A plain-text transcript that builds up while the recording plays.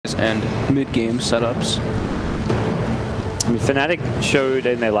and mid-game setups. I mean, Fnatic showed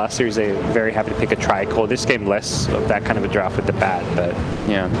in their last series they're very happy to pick a tri-core. This game less of that kind of a draft with the bat, but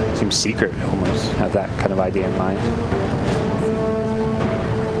yeah, seems Secret almost have that kind of idea in mind.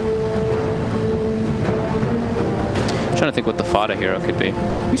 I'm trying to think what the FATA hero could be.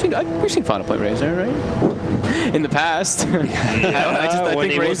 We've seen FATA play Razor, right? In the past. I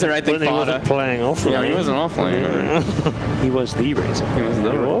think Razor, I think FATA. He wasn't playing Offlane. Yeah, he wasn't Offlane. He was the Razor. He was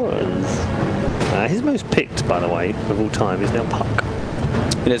the Razor. His most picked, by the way, of all time is now Puck.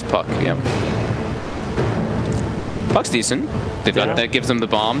 It is Puck, yeah. Puck's decent. They've got, that gives them the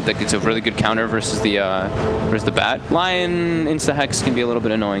bomb. That gets a really good counter versus the bat. Lion insta-hex can be a little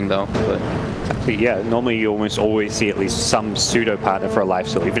bit annoying, though. But yeah, normally you almost always see at least some pseudo-partner for a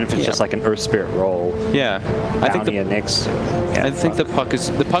lifesteal, even if it's just like an Earth Spirit roll. Yeah. I think the Nyx. Yeah, I think the Puck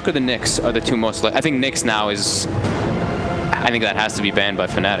or the Nyx are the two most... I think Nyx now is... I think that has to be banned by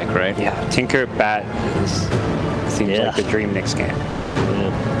Fnatic, right? Yeah, Tinker Bat seems like the dream Nyx game. Yeah.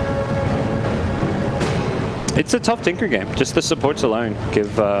 It's a tough Tinker game. Just the supports alone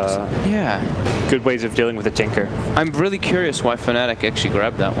give good ways of dealing with a Tinker. I'm really curious why Fnatic actually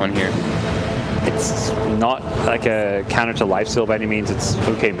grabbed that one here. It's not like a counter to lifesteal by any means. It's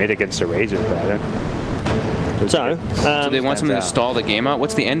okay mid against a Razor, but I don't... So they want something to stall the game out?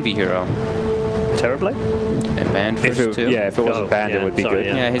 What's the Envy hero? Terribly? And banned first too? Yeah, if it wasn't banned, it would be good.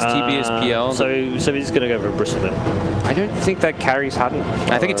 Yeah, his TB is PL. So he's going to go for a Bristol. I don't think that carries Hutton.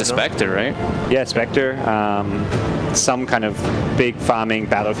 I think it's a Spectre, right? Yeah, Spectre. Some kind of big farming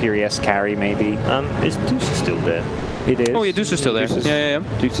Battle Fury-esque carry, maybe. Is Deuce still there? It is. Oh yeah, Deuce is still there. Yeah.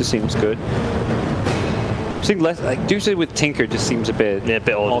 Deuce seems good. Like Deuce with Tinker just seems a bit,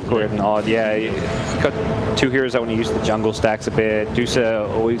 awkward and odd. Yeah, you've got two heroes that want to use the jungle stacks a bit. Deuce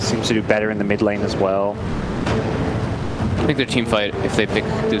always seems to do better in the mid lane as well. I think their team fight, if they pick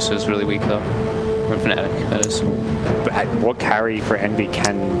Deuce, is really weak though. Or Fnatic, that is. But what carry for Envy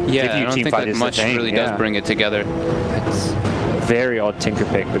can give you I don't team think fight that is much really does bring it together. It's a very odd Tinker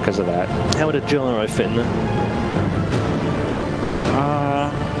pick because of that. How would a Gyro fit in there?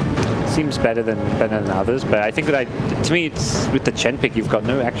 Seems better than others, but I think that to me, it's with the Chen pick, you've got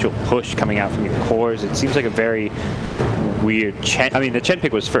no actual push coming out from your cores. It seems like a very weird Chen. I mean, the Chen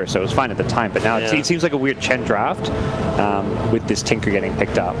pick was first, so it was fine at the time, but now it seems like a weird Chen draft with this Tinker getting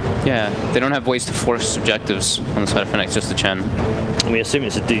picked up. Yeah, they don't have ways to force objectives on the side of Fnatic, just the Chen. And we assume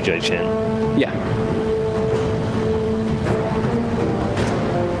it's a DJ Chen. Yeah.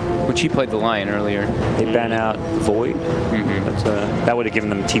 Which he played the Lion earlier. They ban out Void. That would have given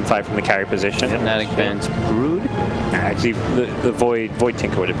them team fight from the carry position. Fnatic bans Brood. Actually, the Void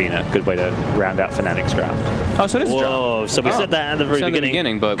Tinker would have been a good way to round out Fnatic's draft. Oh, so it is Whoa, so we said that at the very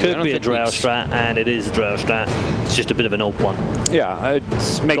beginning. But could be a Drow strat, and it is a Drow strat. It's just a bit of an odd one. Yeah, it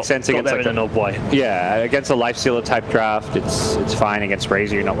makes sense against like an odd way. Yeah, against a Lifestealer type draft, it's fine. Against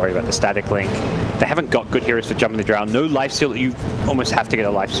Razor, you're not worried about the static link. They haven't got good heroes for jumping the Drow. No Lifestealer. You almost have to get a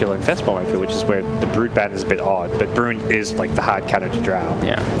Lifestealer in Festball, I feel, which is where the Brood ban is a bit odd. But Bruin is like the hard counter to Drow.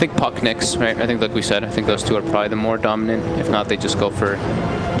 Yeah, I think Puck Nyx, right? I think, like we said, I think those two are probably the more dominant. If not, they just go for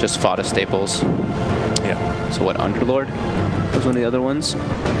just FATA staples. Yeah. So what, Underlord was one of the other ones?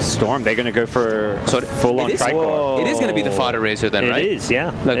 Storm, they're going to go for full-on Tricore. It is going to be the FATA Razor then, right? It is,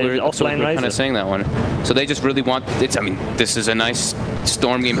 yeah. Like we're kind of saying that one. So they just really want, I mean, this is a nice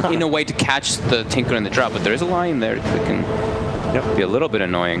Storm game in a way to catch the Tinker and the Drow, but there is a line there that can be a little bit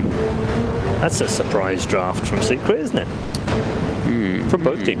annoying. That's a surprise draft from Secret, isn't it? From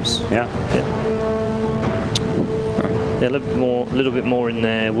both teams, yeah. Yeah, a little bit more in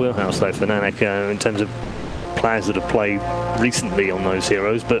their wheelhouse though, Fnatic, in terms of players that have played recently on those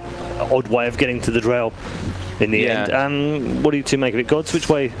heroes, but odd way of getting to the Drow in the end. What do you two make of it, Gods? Which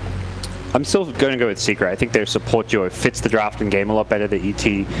way? I'm still going to go with Secret. I think their support duo fits the draft and game a lot better. The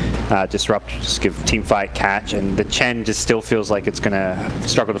ET Disrupt just give team fight catch, and the Chen just still feels like it's going to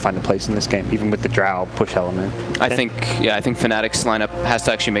struggle to find a place in this game, even with the Drow push element. I think Fnatic's lineup has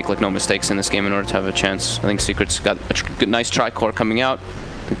to actually make like no mistakes in this game in order to have a chance. I think Secret's got a good, nice tri-core coming out.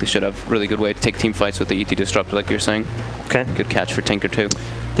 I think they should have a really good way to take team fights with the ET Disrupt, like you're saying. Okay. Good catch for Tinker too.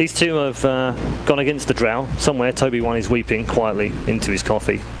 These two have gone against the Drow. Somewhere, Toby1 is weeping quietly into his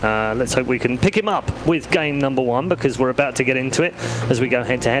coffee. Let's hope we can pick him up with game number 1, because we're about to get into it as we go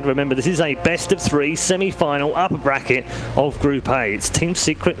head-to-head. Remember, this is a best-of-3 semi-final upper bracket of Group A. It's Team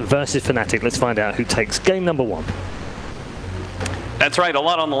Secret versus Fnatic. Let's find out who takes game number 1. That's right, a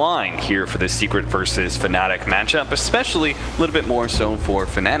lot on the line here for this Secret versus Fnatic matchup, especially a little bit more so for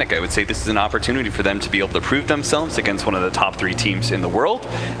Fnatic. I would say this is an opportunity for them to be able to prove themselves against one of the top 3 teams in the world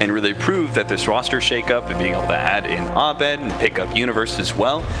and really prove that this roster shakeup and being able to add in Abed and pick up Universe as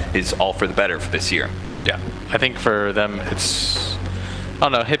well is all for the better for this year. Yeah, I think for them it's, I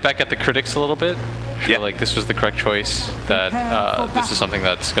don't know, hit back at the critics a little bit. I feel like this was the correct choice, that this is something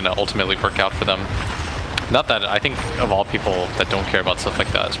that's going to ultimately work out for them. Not that, I think of all people that don't care about stuff like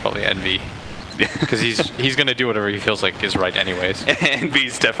that, it's probably Envy. Because he's going to do whatever he feels like is right anyways.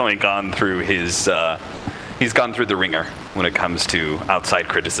 Envy's definitely gone through his, he's gone through the ringer when it comes to outside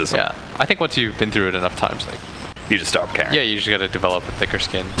criticism. Yeah, I think once you've been through it enough times, like, you just stop caring. Yeah, you just got to develop a thicker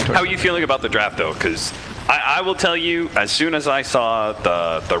skin. How are you feeling about the draft though? Because I will tell you, as soon as I saw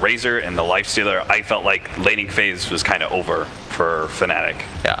the Razor and the Lifestealer, I felt like laning phase was kind of over for Fnatic.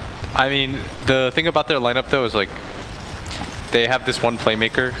 Yeah, I mean, the thing about their lineup though is like, they have this one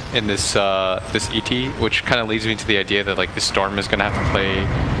playmaker in this this ET, which kind of leads me to the idea that like the Storm is going to have to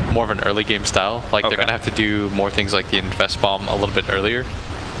play more of an early game style. Like they're going to have to do more things like the Invest Bomb a little bit earlier.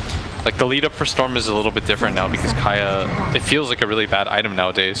 Like the lead up for Storm is a little bit different now because Kaya, it feels like a really bad item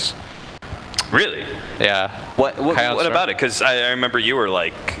nowadays. Really? Yeah. What about it? Because I remember you were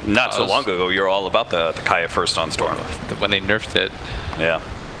like, not so long ago, you were all about the Kaya first on Storm. When they nerfed it. Yeah.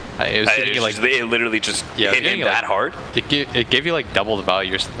 It was it literally just hit him that hard. It gave you like double the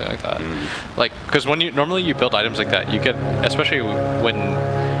value or something like that. Like, because when normally you build items like that, you get, especially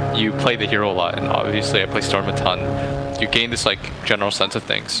when you play the hero a lot, and obviously I play Storm a ton, you gain this like general sense of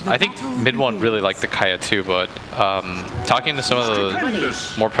things. I think mid one really liked the Kaya too, but talking to some of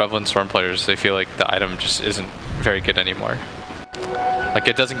the more prevalent Storm players, they feel like the item just isn't very good anymore. Like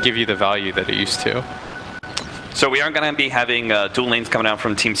it doesn't give you the value that it used to. So we aren't going to be having dual lanes coming out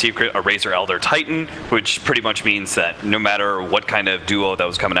from Team Secret, a Razor Elder Titan, which pretty much means that no matter what kind of duo that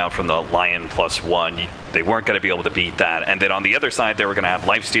was coming out from the Lion +1, they weren't going to be able to beat that. And then on the other side, they were going to have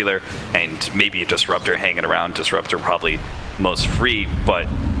Lifestealer and maybe a Disruptor hanging around. Disruptor probably most free, but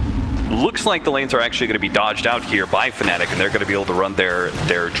looks like the lanes are actually going to be dodged out here by Fnatic, and they're going to be able to run their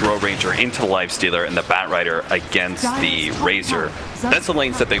Drow Ranger into the Lifestealer and the Bat Rider against the Razor. That's the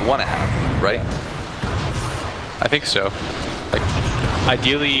lanes that they want to have, right? I think so. Like,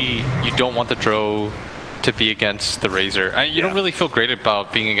 ideally, you don't want the Drow to be against the Razor. You don't really feel great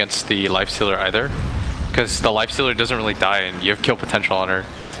about being against the Lifestealer either, because the Lifestealer doesn't really die, and you have kill potential on her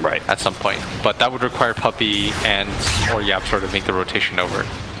at some point. But that would require Puppey or YapzOr to make the rotation over.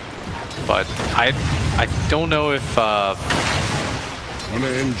 But I don't know if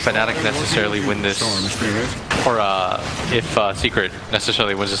Fnatic necessarily win this, or if Secret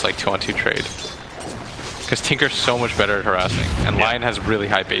necessarily wins this like 2-on-2 trade. Because Tinker's so much better at harassing, and Lion has really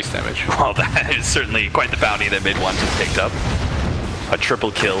high base damage. Well, that is certainly quite the bounty that mid one just picked up. A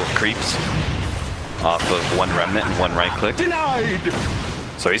triple kill of creeps off of one Remnant and one right click. Denied!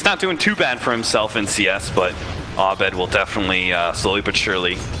 So he's not doing too bad for himself in CS, but Abed will definitely slowly but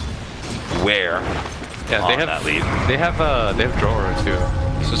surely wear that lead. They have Drawer too,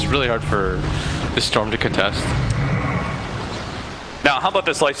 so it's really hard for the Storm to contest. Now, how about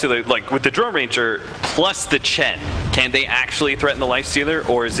this Lifestealer? Like, with the Drow Ranger plus the Chen, can they actually threaten the Lifestealer,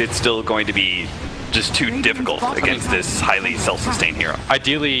 or is it still going to be just too difficult against this highly self-sustained hero?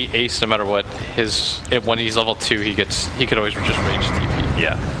 Ideally, Ace, no matter what, when he's level 2, he could always just range TP.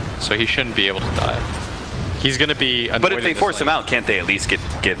 Yeah. So he shouldn't be able to die. He's going to be annoyed. But if they force him out, can't they at least get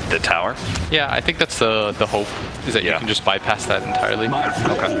the tower? Yeah, I think that's the hope, is that you can just bypass that entirely.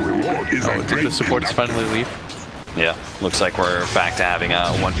 Okay. Oh, did the supports finally leave? Yeah, looks like we're back to having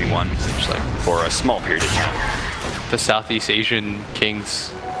a 1v1 for a small period of time. The Southeast Asian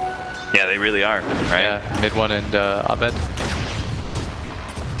kings. Yeah, they really are, right? Yeah, mid one and Abed.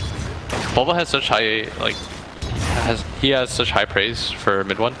 Bulba has such high, he has such high praise for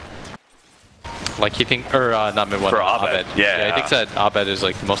mid one. Like he not mid one, for Abed. Yeah, he thinks that Abed is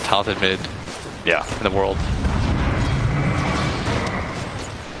like the most talented mid in the world.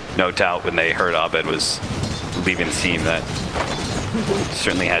 No doubt when they heard Abed was leaving the team, that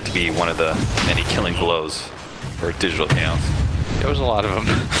certainly had to be one of the many killing blows for Digital Chaos. There was a lot of them.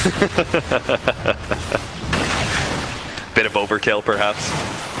 Bit of overkill, perhaps?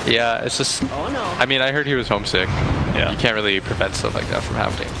 Yeah, it's just, I mean, I heard he was homesick. Yeah. You can't really prevent stuff like that from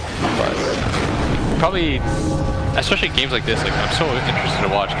happening. But probably, especially games like this, like I'm so interested to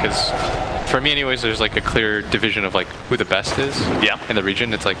watch, because for me anyways, there's like a clear division of like who the best is in the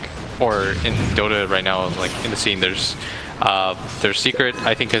region. It's like, or in Dota right now, like in the scene, there's Secret,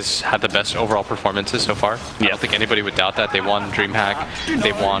 I think, has had the best overall performances so far. I don't think anybody would doubt that. They won DreamHack,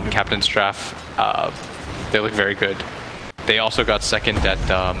 they won Captain's Draft. They look very good. they also got second at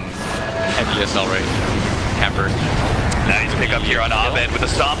ESL, right? Hamburg. Nice pick up here on Abed with a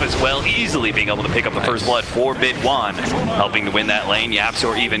stop as well, easily being able to pick up the first blood for Bit1, helping to win that lane.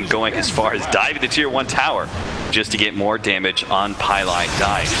 YapzOr even going as far as diving the tier 1 tower just to get more damage on Pylai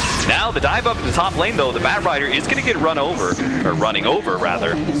dive. Now the dive up in the top lane though, the Batrider is going to get run over, or running over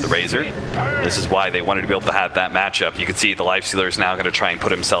rather, the Razor. This is why they wanted to be able to have that matchup. You can see the Lifestealer is now going to try and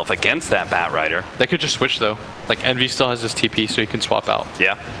put himself against that Batrider. They could just switch though. Like Envy still has his TP, so he can swap out.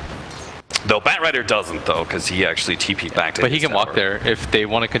 Yeah. Though Batrider doesn't though, because he actually TP'd back to But he can tower. walk there if they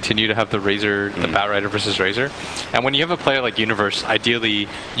want to continue to have the Razor, the Batrider versus Razor. And when you have a player like Universe, ideally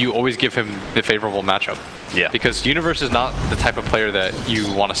you always give him the favorable matchup. Yeah. Because Universe is not the type of player that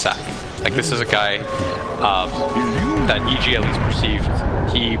you want to sack. Like this is a guy that EG at least perceived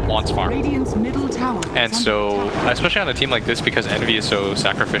he wants farm. And so, especially on a team like this, because Envy is so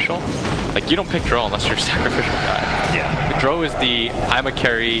sacrificial, like you don't pick Dro unless you're a sacrificial guy. Yeah. Dro is the, I'm a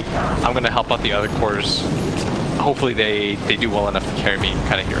carry, I'm going to help out the other cores. Hopefully they do well enough to carry me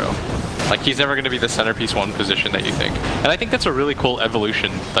kind of hero. Like he's never going to be the centerpiece one position that you think. And I think that's a really cool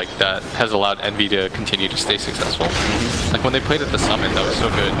evolution like that has allowed Envy to continue to stay successful. Like when they played at the Summit, that was so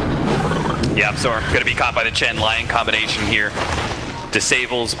good. YapzOr going to be caught by the Chen Lion combination here.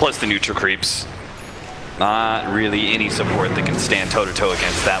 Disables plus the neutral creeps. Not really any support that can stand toe-to-toe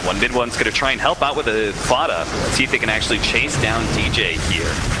against that one. Mid1's going to try and help out with a FATA, see if they can actually chase down DJ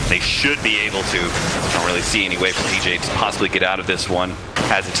here. They should be able to. I don't really see any way for DJ to possibly get out of this one.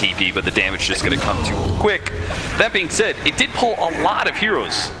 Has a TP, but the damage is just going to come too quick. That being said, it did pull a lot of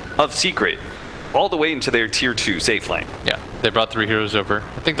heroes of Secret all the way into their tier 2 safe lane. Yeah, they brought 3 heroes over.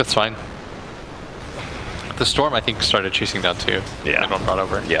 I think that's fine. The Storm, I think, started chasing down too. Yeah. Everyone brought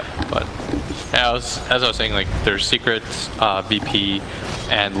over. Yeah. But yeah, as I was saying, like there's Secret, VP,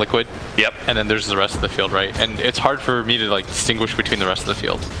 and Liquid. Yep. And then there's the rest of the field, right? And it's hard for me to like distinguish between the rest of the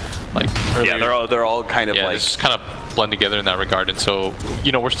field. Like earlier, yeah, they're all kind of like just kind of blend together in that regard. And so,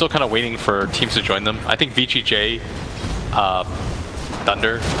 you know, we're still kind of waiting for teams to join them. I think VGJ,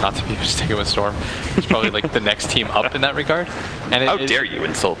 Thunder, not to be mistaken with Storm, is probably like the next team up in that regard. And how dare you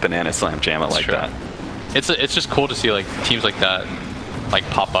insult Banana Slam Jamma like true. that? It's just cool to see like teams like that like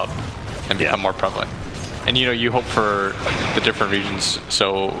pop up and become more prevalent. And you know, you hope for the different regions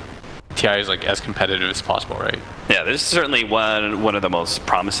so TI is like as competitive as possible, right? Yeah, this is certainly one of the most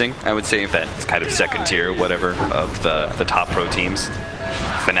promising, I would say, if that's kind of second tier, whatever, of the top pro teams.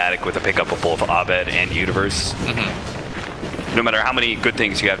 Fnatic with a pickup of both Abed and Universe. No matter how many good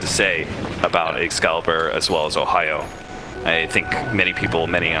things you have to say about Excalibur as well as Ohio, I think many people,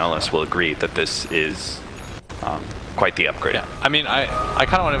 many analysts will agree that this is quite the upgrade. Yeah, I mean, I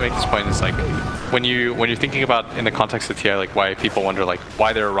kind of want to make this point. Is like when you're thinking about in the context of TI, like why people wonder like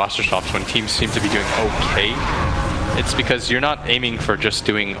why there are roster swaps when teams seem to be doing okay. It's because you're not aiming for just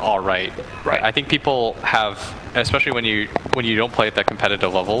doing all right. Right. I think people have, especially when you don't play at that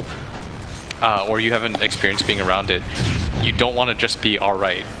competitive level, or you haven't experienced being around it, you don't want to just be all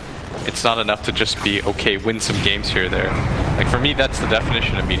right. It's not enough to just be okay, win some games here or there. Like for me, that's the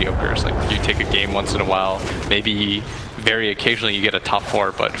definition of mediocre. It's like you take a game once in a while, maybe very occasionally you get a top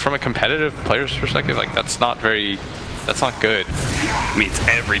 4, but from a competitive player's perspective, like that's not good. It means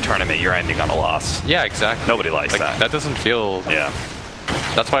every tournament you're ending on a loss. Yeah, exactly. Nobody likes that. That doesn't feel... Yeah.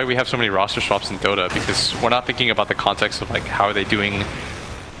 That's why we have so many roster swaps in Dota, because we're not thinking about the context of like how are they doing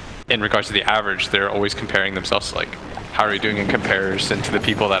in regards to the average. They're always comparing themselves to like how are you doing in comparison to the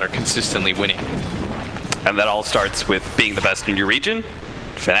people that are consistently winning. And that all starts with being the best in your region.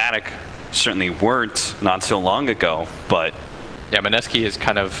 Fnatic certainly weren't not so long ago, but yeah, Mineski has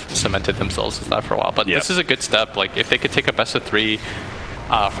kind of cemented themselves as that for a while. But this is a good step. Like if they could take a best of 3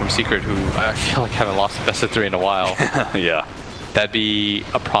 from Secret, who I feel like haven't lost a best of 3 in a while. Yeah. That'd be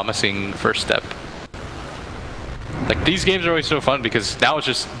a promising first step. Like these games are always so fun because now it's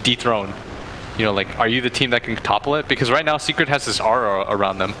just dethrone. You know, like, are you the team that can topple it? Because right now Secret has this aura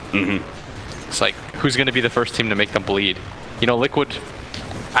around them. It's like, who's going to be the first team to make them bleed? You know, Liquid,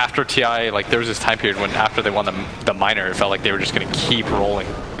 after TI, like there was this time period when after they won the minor, it felt like they were just going to keep rolling.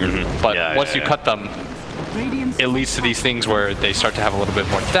 But once you cut them, it leads to these things where they start to have a little bit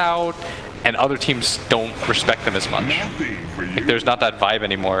more doubt, and other teams don't respect them as much. Like there's not that vibe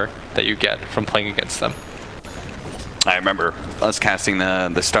anymore that you get from playing against them. I remember us casting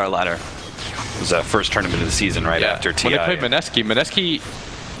the Star Ladder. It was the first tournament of the season right after TI. When they played Mineski,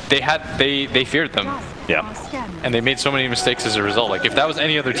 they feared them. Yeah. And they made so many mistakes as a result. Like if that was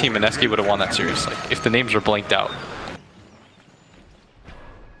any other team, Mineski would have won that series. Like if the names were blanked out.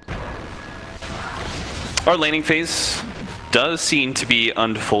 Our laning phase does seem to be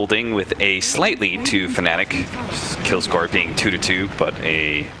unfolding with a slight lead to Fnatic. Kill score being 2-2, but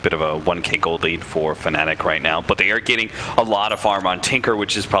a bit of a 1k gold lead for Fnatic right now. But they are getting a lot of farm on Tinker,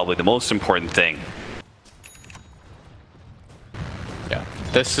 which is probably the most important thing. Yeah,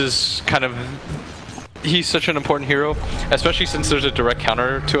 this is kind of... He's such an important hero, especially since there's a direct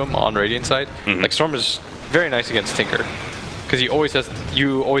counter to him on Radiant side. Like Storm is very nice against Tinker, because you always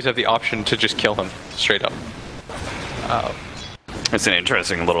have the option to just kill him straight up. It's an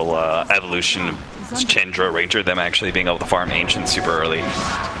interesting little evolution of Chandra Ranger, them actually being able to farm Ancient super early,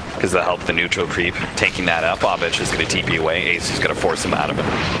 because they'll help the neutral creep. Taking that up, Bobic is going to TP away. Ace is going to force him out of it.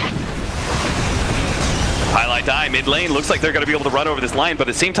 Highlight die, mid lane, looks like they're going to be able to run over this line, but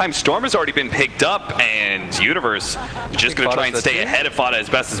at the same time, Storm has already been picked up, and Universe is just going to try and stay ahead of FATA as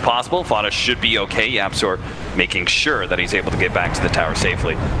best as possible. FATA should be okay. YapzOr making sure that he's able to get back to the tower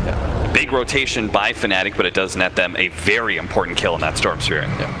safely. Big rotation by Fnatic, but it does net them a very important kill in that Storm Spirit.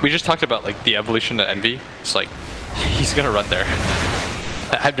 We just talked about like the evolution of Envy. It's like, he's going to run there.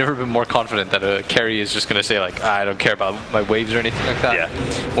 I've never been more confident that a carry is just going to say like, I don't care about my waves or anything like that.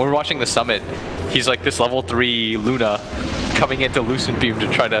 When we're watching the summit, he's like this level 3 Luna coming into Lucent Beam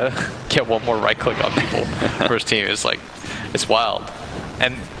to try to get one more right click on people for his team. It's like, it's wild.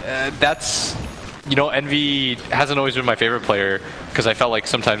 And that's, you know, Envy hasn't always been my favorite player because I felt like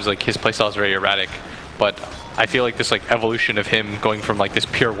sometimes like his playstyle is very erratic. But I feel like this like evolution of him going from like this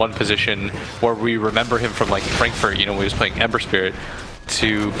pure 1 position where we remember him from like Frankfurt, you know, when he was playing Ember Spirit,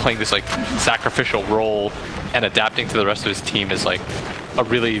 to playing this like sacrificial role and adapting to the rest of his team is like a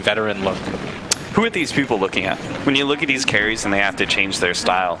really veteran look. Who are these people looking at? When you look at these carries and they have to change their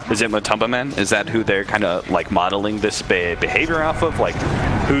style, is it Matumba Man? Is that who they're kind of like modeling this behavior off of? Like,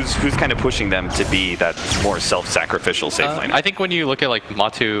 who's kind of pushing them to be that more self-sacrificial safe laner? I think when you look at like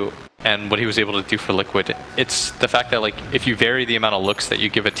Matu and what he was able to do for Liquid, it's the fact that like if you vary the amount of looks that you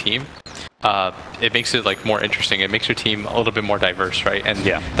give a team, it makes it like more interesting. It makes your team a little bit more diverse, right? And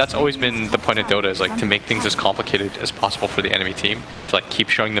that's always been the point of Dota, is like to make things as complicated as possible for the enemy team, to like keep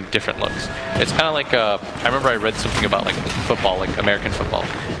showing them different looks. It's kind of like I remember I read something about like football, like American football.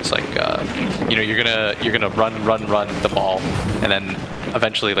 It's like you know, you're gonna run the ball, and then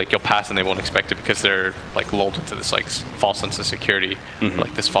eventually like you'll pass and they won't expect it because they're like lulled into this like false sense of security,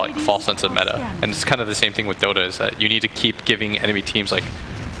 like this false sense of meta. And it's kind of the same thing with Dota, is that you need to keep giving enemy teams like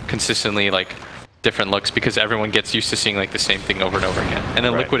consistently like different looks, because everyone gets used to seeing like the same thing over and over again. And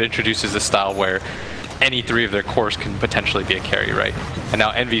then Liquid introduces this style where any 3 of their cores can potentially be a carry, right? And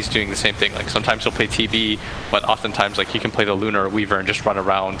now Envy's doing the same thing. Like sometimes he'll play TB, but oftentimes like he can play the Lunar or Weaver and just run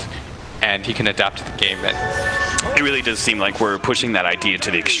around, and he can adapt to the game. And it really does seem like we're pushing that idea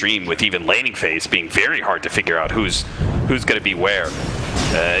to the extreme, with even laning phase being very hard to figure out who's going to be where.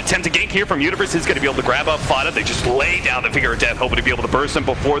 Attempt to gank here from Universe is going to be able to grab up FATA. They just lay down the Figure of Death, hoping to be able to burst them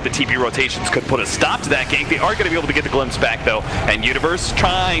before the TP rotations could put a stop to that gank. They are going to be able to get the glimpse back, though, and Universe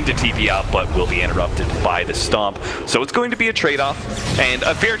trying to TP out, but will be interrupted by the Stomp. So it's going to be a trade-off, and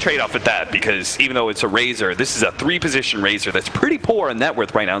a fair trade-off at that, because even though it's a Razor, this is a 3-position Razor that's pretty poor in net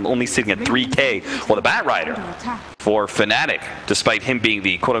worth right now, only sitting at 3k. Well, the Bat Rider for Fnatic, despite him being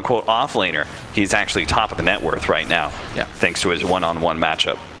the quote-unquote offlaner, he's actually top of the net worth right now, thanks to his one-on-one matchup.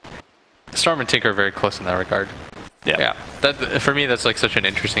 Storm and Tinker are very close in that regard. Yeah. That, for me, that's like such an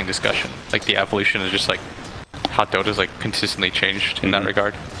interesting discussion. Like the evolution is just like how Dota's like consistently changed in that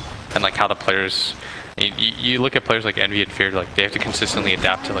regard, and like how the players. You look at players like Envy and Fear, like they have to consistently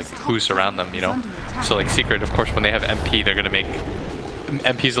adapt to like who's around them, you know. So like Secret, of course, when they have MP, they're gonna make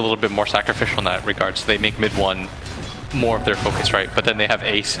MP's a little bit more sacrificial in that regard. So they make mid 1 more of their focus, right? But then they have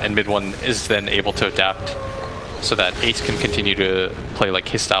Ace, and mid 1 is then able to adapt, so that Ace can continue to play like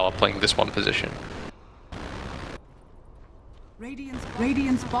his style of playing this 1 position.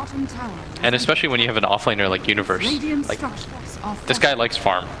 Radiant's bottom tower. And especially when you have an offlaner like Universe, like this guy likes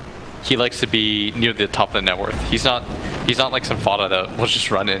farm. He likes to be near the top of the net worth. He's not like some FATA that will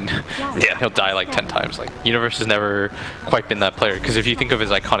just run in. He'll die like 10 times. Like Universe has never quite been that player, because if you think of his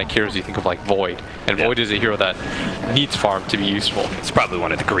iconic heroes, you think of like Void, and Void is a hero that needs farm to be useful. It's probably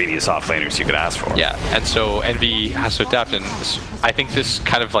one of the greediest offlaners you could ask for. Yeah, and so Envy has to adapt, and I think this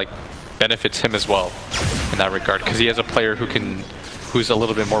kind of like benefits him as well in that regard, because he has a player who's a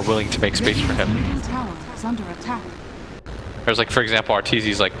little bit more willing to make space for him. Whereas, like, for example,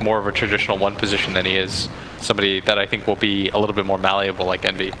 Arteezy's like more of a traditional 1 position than he is somebody that I think will be a little bit more malleable like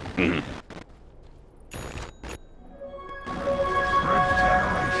Envy.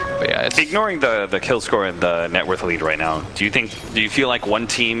 But yeah, it's ignoring the kill score and the net worth lead right now, do you feel like one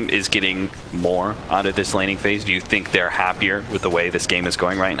team is getting more out of this laning phase? Do you think they're happier with the way this game is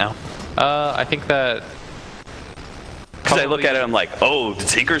going right now? I think that, Because I look at it, I'm like, oh, the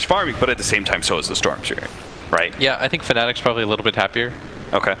Tinker's farming, but at the same time, so is the Stormshire, right? Yeah, I think Fnatic's probably a little bit happier.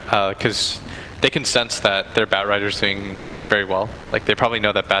 Okay. Because they can sense that their Bat Rider's doing very well. Like, they probably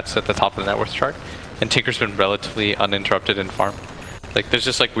know that Bat's at the top of the net worth chart, and Tinker's been relatively uninterrupted in farm. Like, there's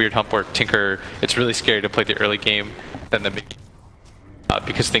just like weird hump where Tinker, it's really scary to play the early game, then the mid game,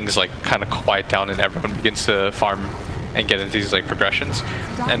 because things like kind of quiet down and everyone begins to farm and get into these like progressions.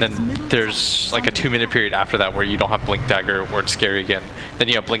 And then there's like a 2-minute period after that where you don't have Blink Dagger where it's scary again. Then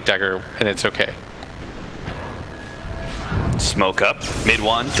you have Blink Dagger and it's okay. Smoke up. Mid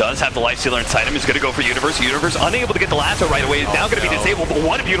one does have the Lifestealer inside him. He's going to go for Universe. Universe unable to get the lasso right away. Is now going to be disabled. But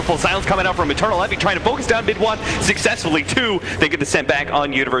what a beautiful silence coming out from Eternal Envy, trying to focus down mid one successfully. 2, they get the sent back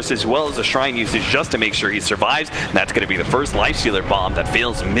on Universe as well as a Shrine usage just to make sure he survives. And that's going to be the first Lifestealer bomb that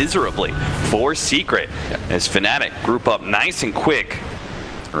fails miserably for Secret. As Fnatic group up nice and quick,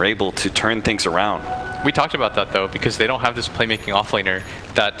 are able to turn things around. We talked about that though, because they don't have this playmaking offlaner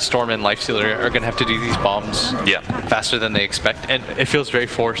that Storm and Lifestealer are going to have to do these bombs faster than they expect, and it feels very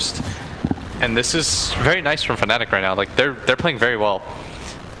forced. And this is very nice from Fnatic right now. Like they're playing very well.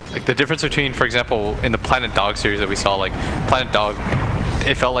 Like the difference between, for example, in the Planet Dog series that we saw, like Planet Dog,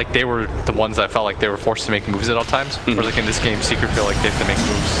 it felt like they were the ones that felt like they were forced to make moves at all times. Whereas like in this game, Secret feel like they have to make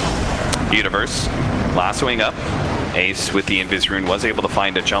moves. Universe lassoing up. Ace with the Invis Rune was able to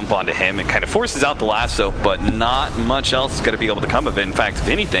find a jump onto him and kind of forces out the lasso, but not much else is going to be able to come of it. In fact, if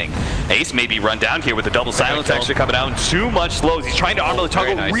anything, Ace may be run down here with the double silence actually coming down. Too much slows. He's trying to armor the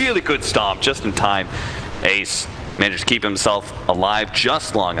toggle. Nice. Really good stomp just in time. Ace managed to keep himself alive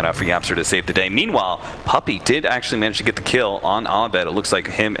just long enough for YapzOr to save the day. Meanwhile, Puppey did actually manage to get the kill on Abed. It looks like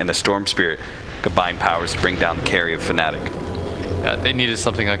him and the Storm Spirit combined powers to bring down the carry of Fnatic. Yeah, they needed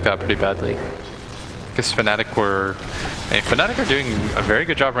something like that pretty badly. Because Fnatic are doing a very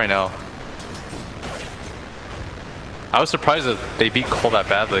good job right now. I was surprised that they beat Cole that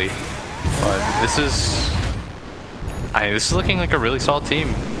badly, but this is looking like a really solid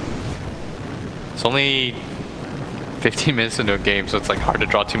team. It's only 15 minutes into a game, so it's like hard to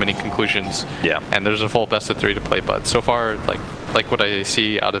draw too many conclusions. Yeah. And there's a full best of 3 to play, but so far, like what I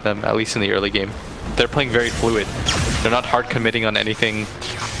see out of them, at least in the early game, they're playing very fluid. They're not hard committing on anything.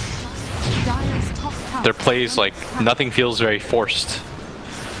 Their plays, like, nothing feels very forced.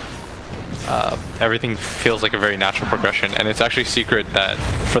 Everything feels like a very natural progression, and it's actually Secret that,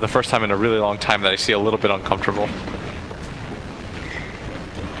 for the first time in a really long time, that I see a little bit uncomfortable.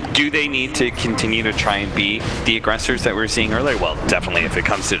 Do they need to continue to try and be the aggressors that we were seeing earlier? Well, definitely if it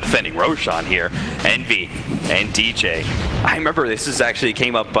comes to defending Roshan here. Envy and DJ. I remember this actually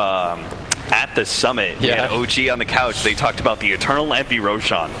came up at the summit. Yeah, OG on the couch, they talked about the Eternal Envy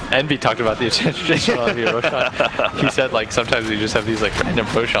Roshan. Envy talked about the Eternal Envy Roshan. He said like sometimes we just have these like random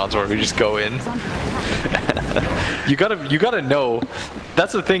Roshans where we just go in. You gotta know.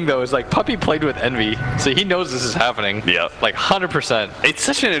 That's the thing though, is like Puppey played with Envy, so he knows this is happening. Yeah, like 100%. It's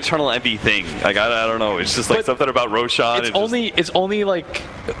such an Eternal Envy thing. Like I don't know. It's just like something about Roshan. It's only like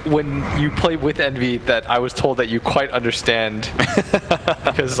when you play with Envy that I was told that you quite understand,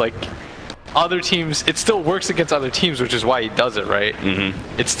 because like other teams, it still works against other teams, which is why he does it, right?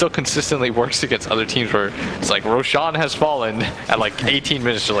 It still consistently works against other teams where it's like Roshan has fallen at like 18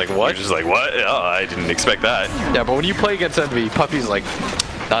 minutes. You're like, what? You're just like, what? Oh, I didn't expect that. Yeah, but when you play against Envy, Puppey's like,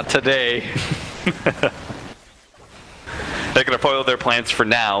 not today. They're going to foil their plans for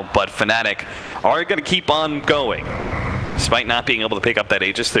now, but Fnatic are going to keep on going. Despite not being able to pick up that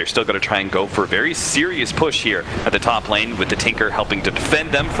Aegis, they're still going to try and go for a very serious push here at the top lane, with the Tinker helping to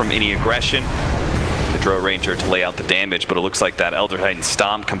defend them from any aggression. The Drow Ranger to lay out the damage, but it looks like that Elder Titan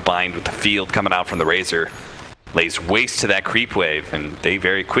Stomp combined with the field coming out from the Razor lays waste to that creep wave, and they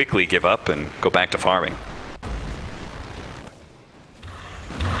very quickly give up and go back to farming.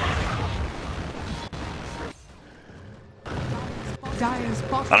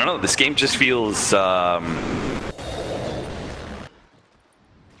 I don't know, this game just feels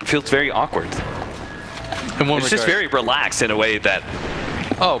very awkward. It's just very relaxed in a way that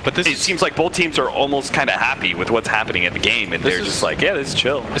it seems like both teams are almost kind of happy with what's happening in the game, and they're just like, yeah, this is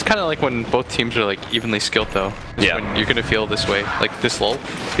chill. It's kind of like when both teams are like evenly skilled though. Yeah. When you're gonna feel this way, like this lull,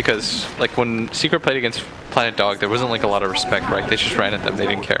 because like when Secret played against Planet Dog, there wasn't like a lot of respect, right? They just ran at them, they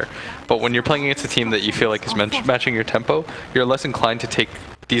didn't care. But when you're playing against a team that you feel like is matching your tempo, you're less inclined to take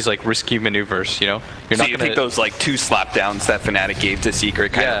these like risky maneuvers, you know? You're so not you think those like 2 slap downs that Fnatic gave to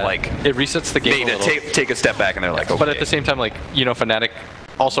Secret kind of like it resets the game a little. Take a step back and they're like, okay. But at the same time, like, you know, Fnatic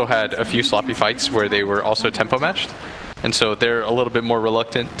also had a few sloppy fights where they were also tempo matched. and so they're a little bit more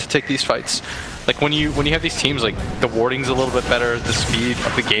reluctant to take these fights. Like when you have these teams, like the warding's a little bit better, the speed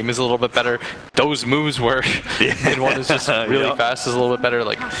of the game is a little bit better. Those moves where mid-1 is just really fast is a little bit better.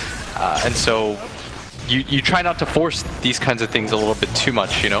 Like, and so you try not to force these kinds of things a little bit too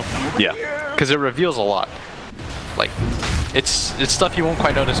much, you know? Yeah. Because it reveals a lot. Like, it's stuff you won't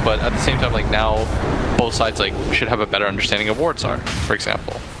quite notice, but at the same time, like now, both sides like should have a better understanding of wards are, for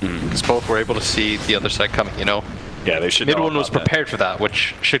example. Because both were able to see the other side coming, you know? Yeah, they should. Mid-1 was prepared for that,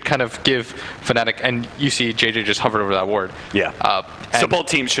 which should kind of give Fnatic, and you see JJ just hovered over that ward. Yeah. So both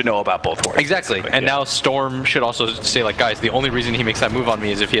teams should know about both wards. Exactly. And now Storm should also say, like, guys, the only reason he makes that move on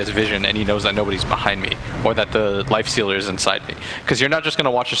me is if he has vision and he knows that nobody's behind me or that the life stealer is inside me. Because you're not just going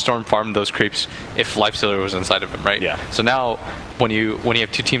to watch a Storm farm those creeps if life stealer was inside of him, right? Yeah. So now when you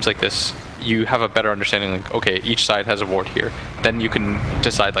have two teams like this, you have a better understanding, like, okay, each side has a ward here. Then you can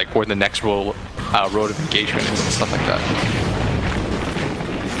decide, like, where the next road of engagement is and stuff like that.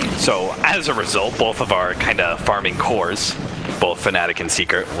 So, as a result, both of our kind of farming cores, both Fnatic and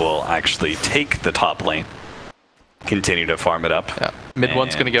Secret, will actually take the top lane. Continue to farm it up. Yeah.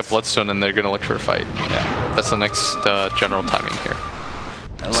 Mid-1's going to get Bloodstone, and they're going to look for a fight. Yeah. That's the next general timing here.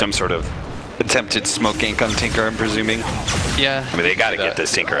 Some sort of attempted smoke gank on Tinker, I'm presuming. Yeah. I mean, they got to get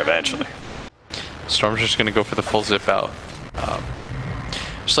this Tinker eventually. Storm's just going to go for the full zip out.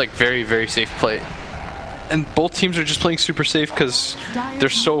 Just like very, very safe play. And both teams are just playing super safe because they're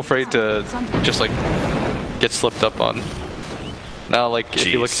so afraid to just like get slipped up on. Now, like, if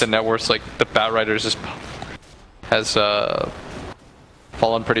you look at the net worths, like the Bat Riders has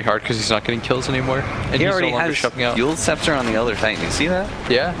fallen pretty hard because he's not getting kills anymore. And he he's already no longer has shoving out. Fuel Scepter on the other Titan. You see that?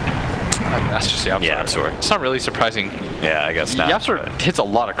 Yeah. That's just YapzOr. Yeah, YapzOr. It's not really surprising. Yeah, I guess not. YapzOr hits a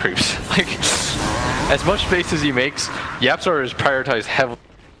lot of creeps. Like, as much space as he makes, YapzOr is prioritized heavily.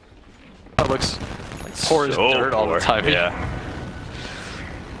 It looks like poor as dirt all the time. Yeah.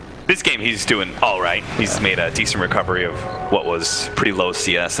 This game he's doing all right. He's made a decent recovery of what was pretty low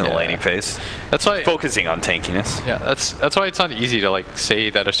CS in the laning phase. That's why focusing on tankiness. Yeah, that's why it's not easy to like say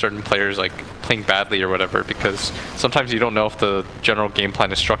that a certain player is like playing badly or whatever, because sometimes you don't know if the general game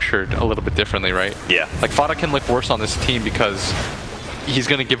plan is structured a little bit differently, right? Yeah. Like FATA can look worse on this team because he's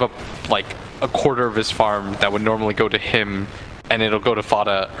gonna give up like a quarter of his farm that would normally go to him, and it'll go to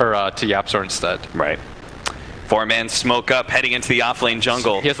FATA or to YapzOr instead. Right. 4-man smoke up, heading into the offlane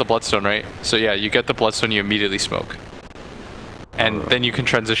jungle. He has the Bloodstone, right? So yeah, you get the Bloodstone, you immediately smoke. And then you can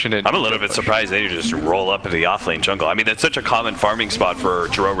transition it. I'm a little bit surprised they just roll up into the offlane jungle. I mean, that's such a common farming spot for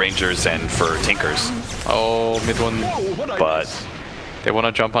Jaro Rangers and for Tinkers. Oh, mid-1. But they want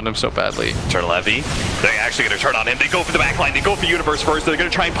to jump on him so badly. Eternal Levy, they're actually going to turn on him. They go for the backline. They go for Universe first. They're going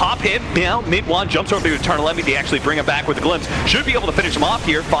to try and pop him. Now, mid-1 jumps over to Eternal Levy. They actually bring him back with a glimpse. Should be able to finish him off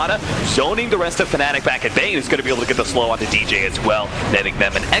here. FATA zoning the rest of Fnatic back at bay. Is going to be able to get the slow on the DJ as well, netting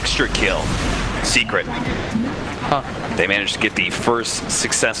them an extra kill. Secret. They managed to get the first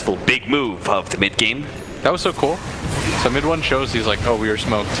successful big move of the mid game. That was so cool. So mid-1 shows he's like, oh, we were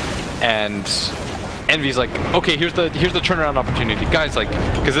smoked, and Envy's like, okay, here's the turnaround opportunity, guys. Like,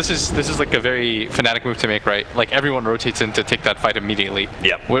 because this is like a very Fnatic move to make, right? Like everyone rotates in to take that fight immediately.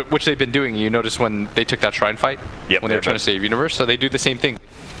 Yep. Which they've been doing. You notice when they took that Shrine fight. Yep. When they were trying to save Universe, so they do the same thing,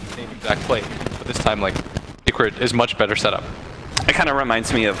 same exact play. But this time, like, Secret is much better set up. It kind of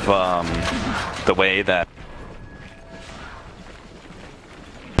reminds me of the way that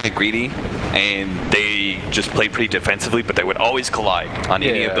greedy, and they just play pretty defensively, but they would always collide on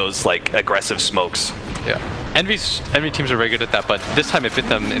any of those like aggressive smokes. Yeah, Envy teams are very good at that, but this time it bit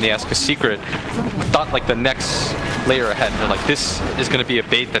them in the ass because Secret thought like the next layer ahead. They're like, this is going to be a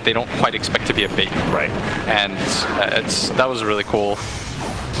bait that they don't quite expect to be a bait. Right. And that was really cool.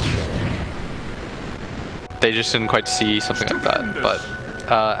 They just didn't quite see something like that, but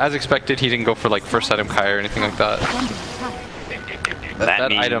as expected, he didn't go for like first item Kai or anything like that.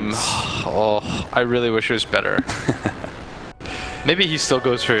 That item, oh, I really wish it was better. Maybe he still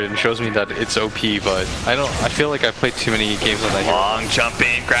goes for it and shows me that it's OP, but I feel like I've played too many games on that. Long jump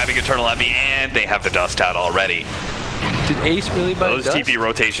in, grabbing Eternal Levy, and they have the dust out already. Did Ace really buy those TP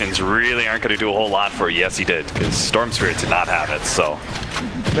rotations really aren't going to do a whole lot for you. Yes, he did, because Storm Spirit did not have it, so.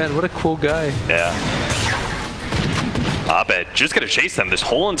 Man, what a cool guy. Yeah. Abed just going to chase them this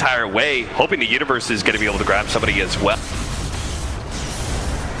whole entire way, hoping the Universe is going to be able to grab somebody as well.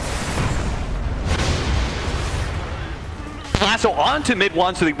 Lasso onto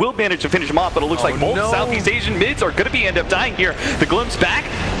mid-1, so they will manage to finish him off, but it looks like both Southeast Asian mids are going to end up dying here. The glimpse back.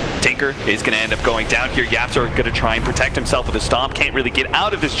 Tinker is going to end up going down here. YapzOr going to try and protect himself with a stomp. Can't really get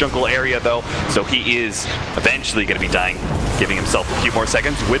out of this jungle area, though, so he is eventually going to be dying giving himself a few more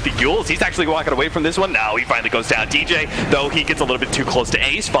seconds with the Yules. He's actually walking away from this one. Now he finally goes down. DJ, though, he gets a little bit too close to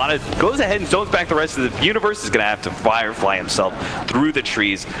Ace. FATA goes ahead and zones back the rest of the universe. Is going to have to firefly himself through the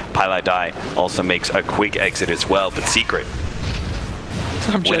trees. Pilot Die also makes a quick exit as well, but Secret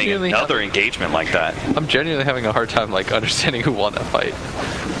I'm winning another engagement like that. I'm genuinely having a hard time like understanding who won that fight.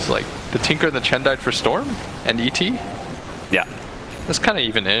 It's like the Tinker and the Chen died for Storm and ET. Yeah. That's kind of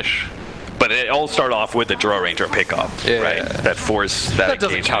even-ish. But it all started off with the Draw Ranger pickup, right? That forced that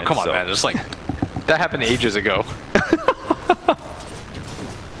doesn't engagement. count. Come on, man. It's like, that happened ages ago.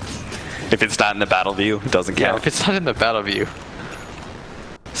 If it's not in the battle view, it doesn't count. Yeah, if it's not in the battle view.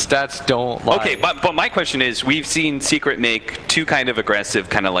 Stats don't lie. Okay, but my question is, we've seen Secret make two kind of aggressive,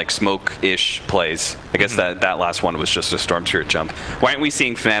 kind of like smoke-ish plays. I guess that last one was just a Storm Spirit jump. Why aren't we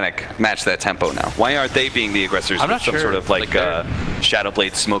seeing Fnatic match that tempo now? Why aren't they being the aggressors with some sort of like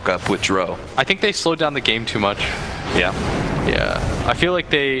Shadowblade smoke up with Dro? I think they slowed down the game too much. Yeah. Yeah. I feel like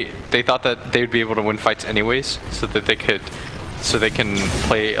they thought that they would be able to win fights anyways, so that they can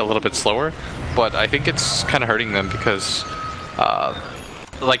play a little bit slower. But I think it's kind of hurting them because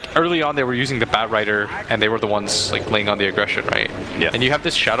like early on they were using the Bat Rider and they were the ones like laying on the aggression, right? Yeah. And you have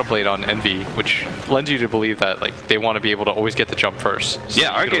this Shadowblade on Envy, which lends you to believe that like they want to be able to always get the jump first. So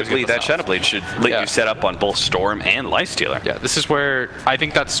yeah, arguably that Shadowblade should let you set up on both Storm and Lifestealer. Yeah, this is where I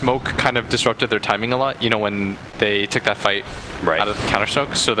think that smoke kind of disrupted their timing a lot, you know, when they took that fight out of the counter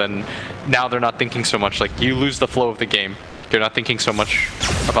smoke. So then now they're not thinking so much, like you lose the flow of the game. You're not thinking so much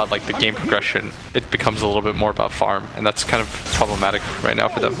about like the game progression. It becomes a little bit more about farm, and that's kind of problematic right now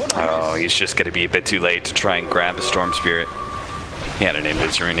for them. Oh, he's just going to be a bit too late to try and grab a Storm Spirit. He had an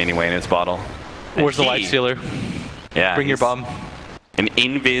Invis Rune anyway in his bottle. Where's the Lifestealer? Yeah, bring your bomb. An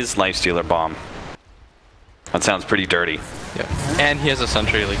Invis Lifestealer bomb. That sounds pretty dirty. Yeah, and he has a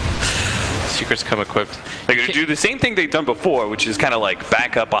Sentry. Like, Secret's come equipped. They're going to do the same thing they've done before, which is kind of like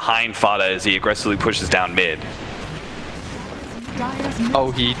back up behind FATA as he aggressively pushes down mid.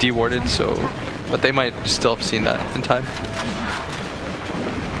 Oh, he dewarded, so... But they might still have seen that in time.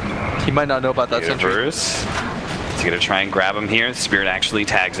 He might not know about that Sentry. He's going to try and grab him here. Spirit actually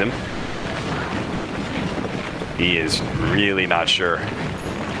tags him. He is really not sure.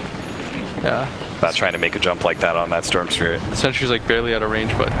 Yeah. About trying to make a jump like that on that Storm Spirit. The Sentry's like barely out of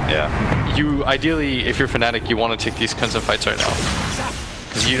range, but... Yeah. You, ideally, if you're Fnatic, you want to take these kinds of fights right now.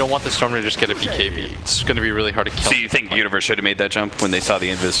 Because you don't want the Storm to just get a BKB. It's going to be really hard to kill. So you think the Universe should have made that jump when they saw the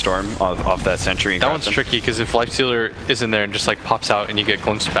Invis Storm off that Sentry? That one's tricky, because if Lifestealer is in there and just like pops out and you get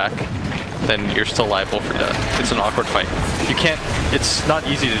glimpsed back, then you're still liable for death. It's an awkward fight. You can't, it's not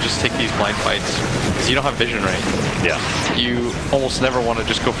easy to just take these blind fights, because you don't have vision, right? Yeah. You almost never want to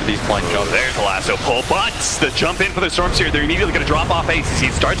just go for these blind jumps. There's the lasso pull, but the jump in for the Storm Spirit, they're immediately going to drop off Ace. He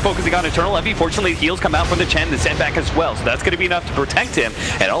starts focusing on Eternal Envy. Fortunately, heals come out from the Chen, the setback as well, so that's going to be enough to protect him,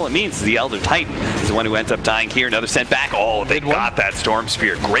 and all it means is the Elder Titan is the one who ends up dying here. Another setback. Oh, they got that Storm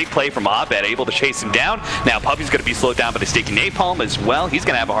Spirit. Great play from Abed, able to chase him down. Now Puppey's going to be slowed down by the sticky napalm as well. He's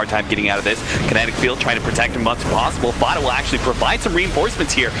going to have a hard time getting out of this. Kinetic Field trying to protect him as much as possible. FATA will actually provide some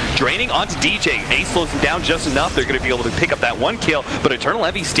reinforcements here, draining onto DJ. Ace slows him down just enough. They're going to be able to pick up that one kill, but Eternal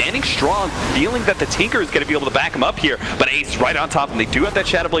Envy standing strong, feeling that the Tinker is going to be able to back him up here, but Ace right on top, and they do have that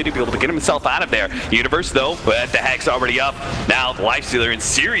Shadowblade to be able to get himself out of there. Universe, though, but the Hex already up. Now the Lifestealer in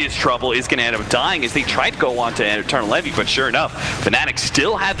serious trouble is going to end up dying as they tried to go on to Eternal Envy, but sure enough, Fnatic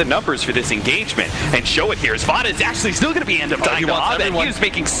still had the numbers for this engagement, and show it here as FATA is actually still going to be end up dying. He is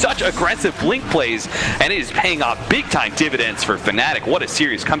making such aggressive blink plays, and it is paying off big time dividends for Fnatic. What a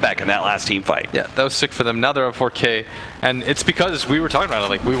serious comeback in that last team fight. Yeah, that was sick for them. Now they're up 4K, and it's because we were talking about it,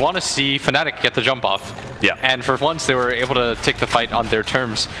 like we want to see Fnatic get the jump off. Yeah. And for once they were able to take the fight on their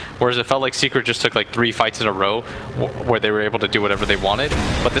terms, whereas it felt like Secret just took like 3 fights in a row where they were able to do whatever they wanted.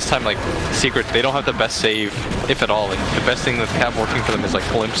 But this time, like Secret, they don't have the best save, if at all. Like the best thing that they have working for them is like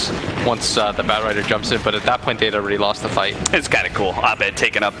glimpse once the Bat Rider jumps in, but at that point they had already lost the fight. It's kind of cool. Abed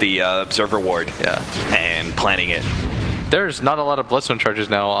taking up the Observer Ward. Yeah. And planning it. There's not a lot of Bloodstone charges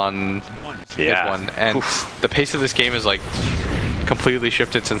now on mid one, and the pace of this game is like completely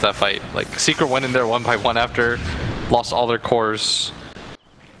shifted since that fight. Like Secret went in there 1 by 1 after, lost all their cores,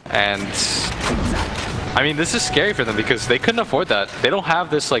 and I mean this is scary for them because they couldn't afford that. They don't have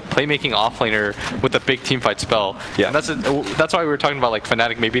this like playmaking offlaner with a big teamfight spell. Yeah. And that's why we were talking about like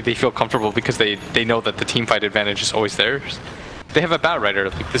Fnatic. Maybe they feel comfortable because they know that the teamfight advantage is always theirs. They have a Bat Rider.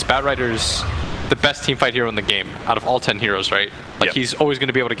 Like this Bat Rider's the best teamfight hero in the game out of all 10 heroes, right? Like he's always going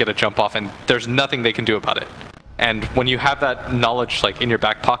to be able to get a jump off, and there's nothing they can do about it. And when you have that knowledge like in your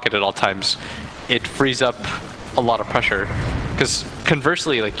back pocket at all times, it frees up a lot of pressure. Because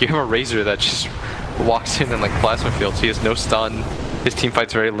conversely, like you have a Razor that just walks in and like plasma fields. He has no stun. His team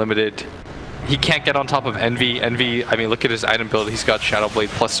fight's very limited. He can't get on top of Envy. Envy, I mean, look at his item build. He's got Shadow Blade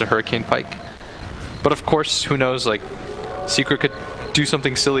plus a Hurricane Pike. But of course, who knows, like, Secret could do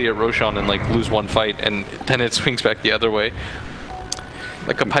something silly at Roshan and like lose one fight, and then it swings back the other way.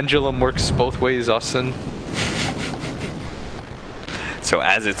 Like a pendulum works both ways, Austin. So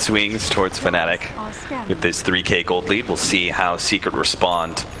as it swings towards Fnatic with this 3k gold lead, we'll see how Secret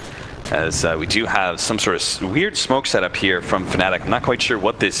respond. As we do have some sort of weird smoke setup here from Fnatic. I'm not quite sure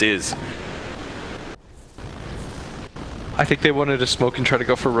what this is. I think they wanted to smoke and try to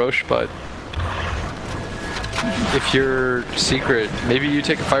go for Roche, but if you're Secret, maybe you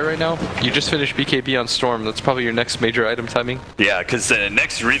take a fight right now. You just finished BKB on Storm. That's probably your next major item timing. Yeah, because the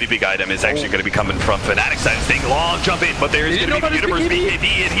next really big item is actually going to be coming from Fnatic's side of things. Long jump in, but there is going to be the Universe BKB,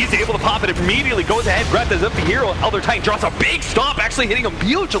 and he's able to pop it immediately. Goes ahead, grabs up the hero. Elder Titan draws a big stomp, actually hitting him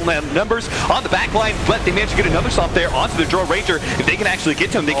beautiful numbers on the back line, but they managed to get another stomp there onto the Draw Ranger. If they can actually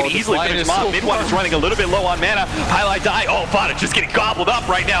get to him, they can easily finish him off. Mid-1 is running a little bit low on mana. Highlight die. Oh, FATA just getting gobbled up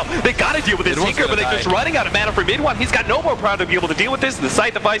right now. They got to deal with this Tinker, but they're just running out of mana for Mid-1. He's got no more power to be able to deal with this. The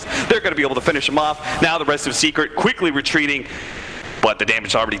side device, they're going to be able to finish him off. Now the rest of Secret quickly retreating, but the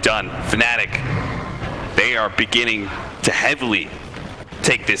damage is already done. Fnatic, they are beginning to heavily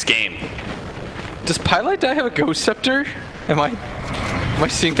take this game. Does Pylite Die have a Ghost Scepter? Am I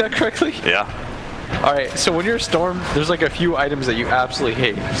seeing that correctly? Yeah. Alright, so when you're Storm, there's like a few items that you absolutely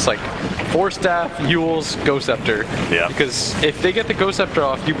hate. It's like Force Staff, Eul's, Ghost Scepter. Yeah. Because if they get the Ghost Scepter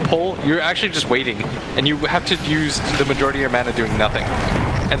off, you pull, you're actually just waiting. And you have to use the majority of your mana doing nothing.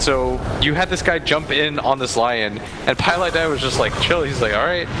 And so you had this guy jump in on this Lion, and Pylite Die was just like chill. He's like,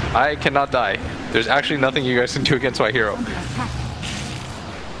 alright, I cannot die. There's actually nothing you guys can do against my hero.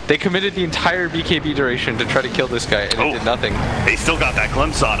 They committed the entire BKB duration to try to kill this guy, and it did nothing. They still got that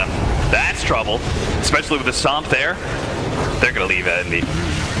glimpse on him. That's trouble, especially with the stomp there. They're going to leave Envy.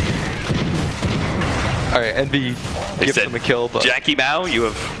 All right, Envy gives him a kill, but Jackie Mao, you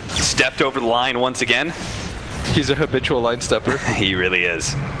have stepped over the line once again. He's a habitual line stepper. He really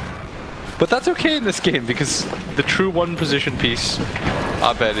is. But that's okay in this game, because the true one position piece,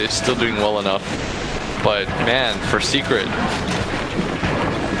 Abed, is still doing well enough. But man, for Secret,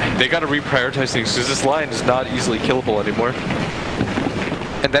 they got to reprioritize things, because this line is not easily killable anymore.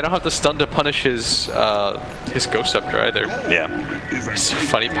 And they don't have the stun to punish his Ghost Scepter either. Yeah. It's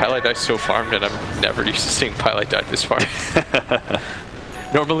funny, Pylite Die so farmed, and I'm never used to seeing Pylite Die this far.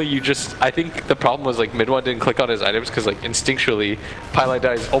 Normally you just, I think the problem was like Mid-1 didn't click on his items because like instinctually Pylite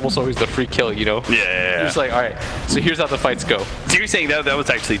Die is almost always the free kill, you know? Yeah. You're just like, alright, so here's how the fights go. So you're saying that was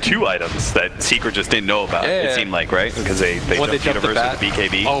actually 2 items that Secret just didn't know about, it seemed like, right? Because they jumped Universe with the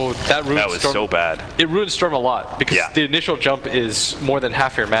BKB. Oh, that ruined was Storm. So bad. It ruined Storm a lot because the initial jump is more than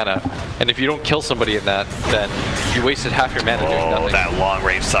half your mana. And if you don't kill somebody in that, then you wasted half your mana doing nothing. Oh, that long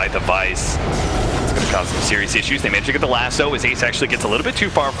range side device. It's going to cause some serious issues. They managed to get the lasso as Ace actually gets a little bit too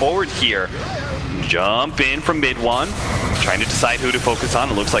far forward here. Jump in from Mid-1, trying to decide who to focus on.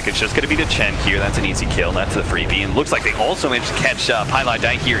 It looks like it's just going to be the Chen here. That's an easy kill. That's a freebie. And it looks like they also managed to catch Pylite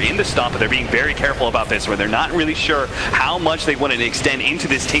Die here in the stomp, but they're being very careful about this, where they're not really sure how much they want to extend into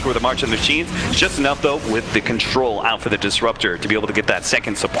this Tinker with the March of the Machines. It's just enough, though, with the control out for the Disruptor to be able to get that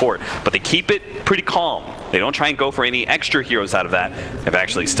second support. But they keep it pretty calm. They don't try and go for any extra heroes out of that. They've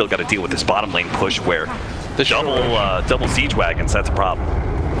actually still got to deal with this bottom lane push where the double siege wagons, that's a problem.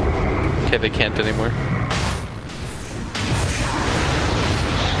 Okay, they can't anymore.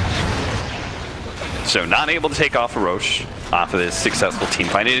 So not able to take off a Roche off of this successful team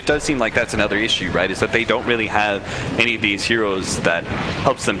fight. And it does seem like that's another issue, right? Is that they don't really have any of these heroes that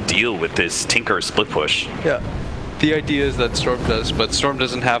helps them deal with this Tinker split push. Yeah. The idea is that Storm does, but Storm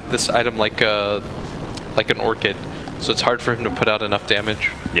doesn't have this item like an Orchid, so it's hard for him to put out enough damage.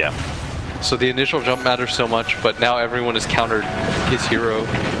 Yeah. So the initial jump matters so much, but now everyone has countered his hero.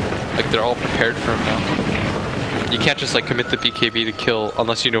 Like, they're all prepared for him now. You can't just like commit the BKB to kill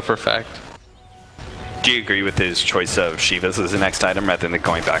unless you know for a fact. Do you agree with his choice of Shivas as the next item rather than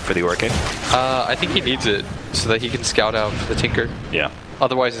going back for the Orchid? I think he needs it so that he can scout out the Tinker. Yeah.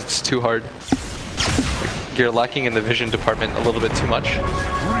 Otherwise it's too hard. You're lacking in the vision department a little bit too much.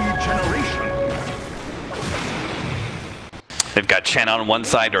 They've got Chen on one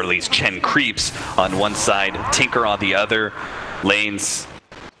side, or at least Chen creeps on one side, Tinker on the other. Lanes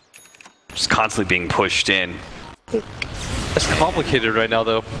just constantly being pushed in. It's complicated right now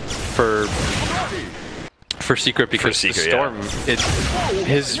though for Secret, because the Storm,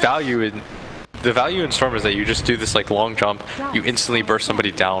 his value in the value in Storm is that you just do this like long jump, you instantly burst somebody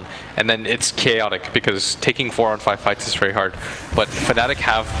down, and then it's chaotic because taking 4-on-5 fights is very hard. But Fnatic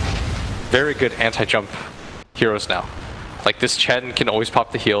have very good anti-jump heroes now. Like this Chen can always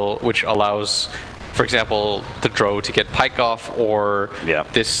pop the heal, which allows, for example, the Drow to get Pike off, or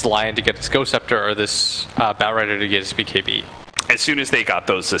this Lion to get his Ghost Scepter, or this Batrider to get his BKB. As soon as they got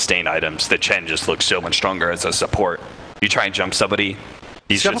those sustain items, the Chen just looks so much stronger as a support. You try and jump somebody,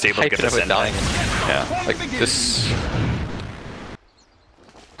 he's just able to get the send back. Yeah, like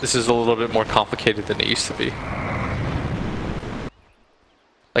this is a little bit more complicated than it used to be.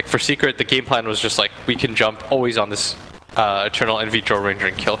 Like for Secret, the game plan was just like, we can jump always on this Eternal Envy Drow Ranger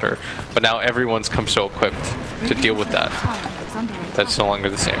and kill her. But now everyone's come so equipped to deal with that. That's no longer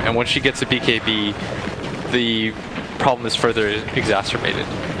the same. And once she gets a BKB, the problem is further exacerbated.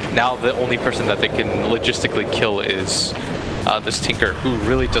 Now the only person that they can logistically kill is this Tinker, who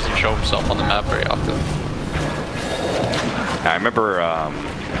really doesn't show himself on the map very often. I remember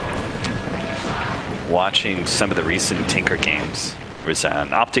watching some of the recent Tinker games. There was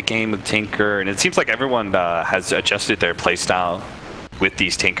an Optic game with Tinker, and it seems like everyone has adjusted their playstyle with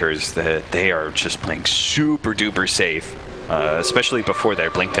these Tinkers, that they are just playing super duper safe, especially before their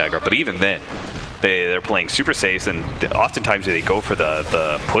Blink Dagger. But even then, they're playing super safe, and oftentimes they go for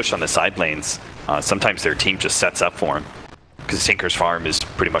the push on the side lanes. Sometimes their team just sets up for them, because Tinker's farm is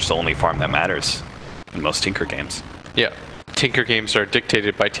pretty much the only farm that matters in most Tinker games. Yeah, Tinker games are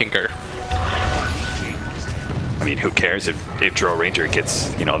dictated by Tinker. I mean, who cares if Drow Ranger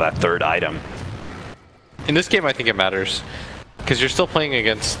gets, you know, that third item? In this game, I think it matters, because you're still playing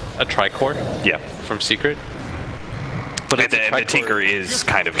against a Tricore. Yeah. From Secret. But the Tinker is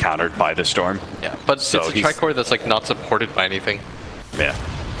kind of countered by the Storm. Yeah, but so it's a Tricore that's like not supported by anything. Yeah.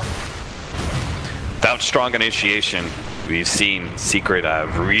 Without strong initiation, we've seen Secret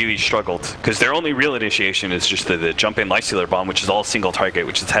really struggled, because their only real initiation is just the jump in Lifestealer Bomb, which is all single target,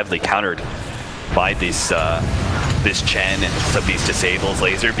 which is heavily countered by this Chen and some of these disables.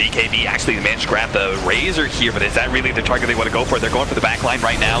 Laser, BKB actually managed to grab the Razor here, but is that really the target they want to go for? They're going for the backline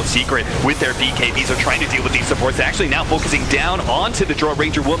right now. Secret with their BKBs are trying to deal with these supports. They're actually now focusing down onto the Drow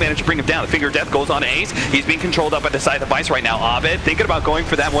Ranger. Will manage to bring him down. The Finger of Death goes on to Ace. He's being controlled up at the side of the Vice right now. Abed thinking about going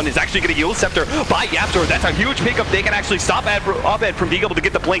for that one, is actually going to yield Scepter by YapzOr. That's a huge pickup. They can actually stop Abed from being able to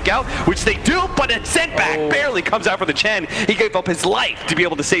get the blink out, which they do, but a sent back barely comes out for the Chen. He gave up his life to be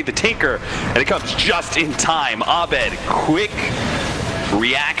able to save the Tinker, and it comes just in time. Abed, quick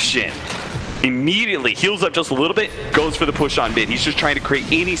reaction. Immediately heals up just a little bit, goes for the push on mid. He's just trying to create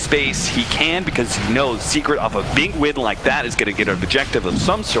any space he can, because he knows Secret off a big win like that is going to get an objective of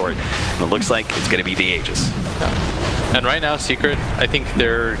some sort. And it looks like it's going to be the Aegis. Yeah. And right now, Secret, I think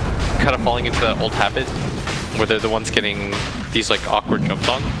they're kind of falling into that old habit where they're the ones getting these like awkward jumps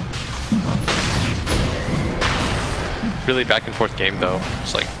on. Really back and forth game though.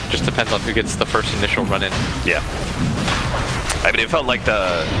 It's like just depends on who gets the first initial run in. Yeah. I mean, it felt like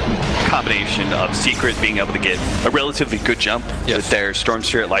the combination of Secret being able to get a relatively good jump with their Storm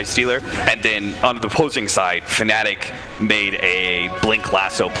Spirit Lifestealer, and then on the opposing side, Fnatic made a Blink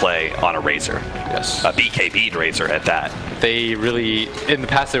Lasso play on a Razor. Yes. A BKB'd Razor at that. They really, in the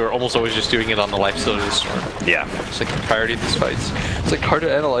past, they were almost always just doing it on the Lifestealer of the Storm. Yeah. It's like the priority of these fights. It's like hard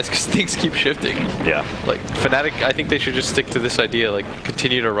to analyze because things keep shifting. Yeah. Like Fnatic, I think they should just stick to this idea, like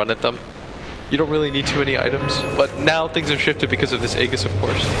continue to run at them. You don't really need too many items, but now things have shifted because of this Aegis, of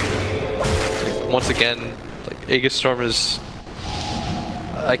course. Like, once again, like Aegis Storm is...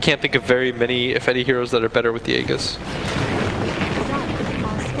 I can't think of very many, if any, heroes that are better with the Aegis.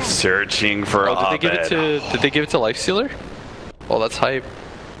 Searching for Did they give it to Lifestealer? Oh, that's hype.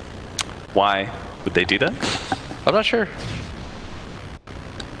 Why would they do that? I'm not sure.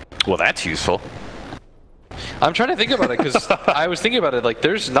 Well, that's useful. I'm trying to think about it, because I was thinking about it, like,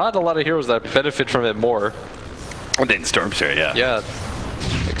 there's not a lot of heroes that benefit from it more. Than Storm Spirit, yeah. Yeah.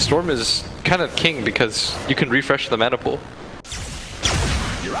 Like, Storm is kind of king, because you can refresh the mana pool.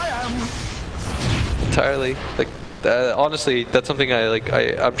 Here I am. Entirely. Like, honestly, that's something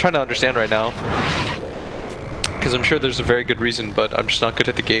I'm trying to understand right now. Because I'm sure there's a very good reason, but I'm just not good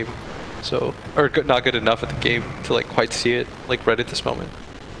at the game. So, or not good enough at the game to, like, quite see it, like, right at this moment.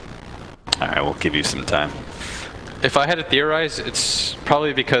 Alright, we'll give you some time. If I had to theorize, it's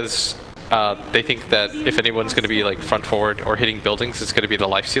probably because they think that if anyone's going to be like front forward or hitting buildings, it's going to be the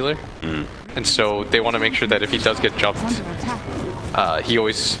Lifestealer. And so they want to make sure that if he does get jumped, he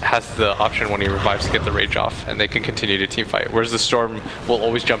always has the option when he revives to get the rage off, and they can continue to team fight. Whereas the Storm will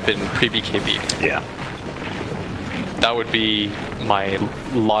always jump in pre-BKB. Yeah. That would be my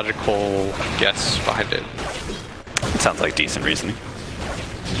logical guess behind it. It sounds like decent reasoning.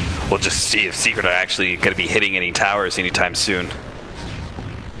 We'll just see if Secret are actually going to be hitting any towers anytime soon.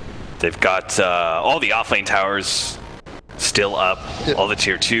 They've got all the offlane towers still up. All the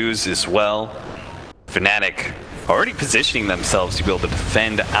tier 2s as well. Fnatic already positioning themselves to be able to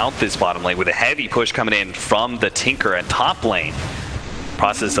defend out this bottom lane with a heavy push coming in from the Tinker at top lane.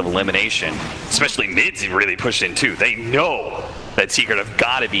 Process of elimination, especially mids really pushed in too. They know that Secret have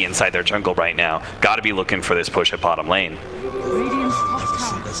got to be inside their jungle right now. Got to be looking for this push at bottom lane. Radiant's top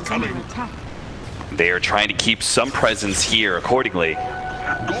tower is under attack. They are trying to keep some presence here accordingly.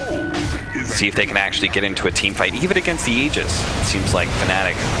 See if they can actually get into a team fight, even against the Aegis. It seems like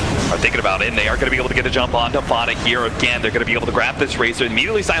Fnatic are thinking about it, and they are going to be able to get a jump onto FATA here again. They're going to be able to grab this Razor,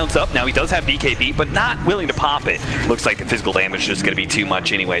 immediately silence up. Now he does have BKB, but not willing to pop it. Looks like the physical damage is just going to be too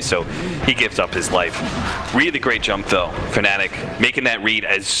much anyway, so he gives up his life. Really great jump, though. Fnatic making that read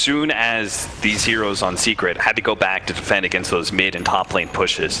as soon as these heroes on Secret had to go back to defend against those mid and top lane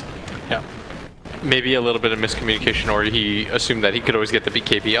pushes. Yeah. Maybe a little bit of miscommunication, or he assumed that he could always get the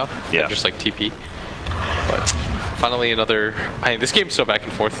BKB off, just like TP. But finally another... this game's so back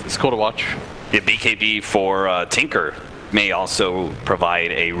and forth. It's cool to watch. The BKB for Tinker may also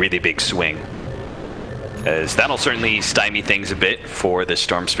provide a really big swing, as that'll certainly stymie things a bit for the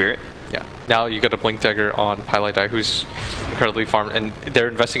Storm Spirit. Yeah. Now you got a Blink Dagger on Pieliedie, who's incredibly farmed, and they're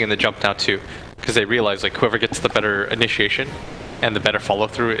investing in the jump now too, because they realize like whoever gets the better initiation and the better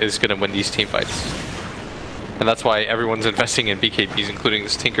follow-through is going to win these team fights. And that's why everyone's investing in BKBs, including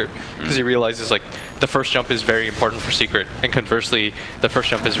this Tinker, because he realizes like the first jump is very important for Secret, and conversely, the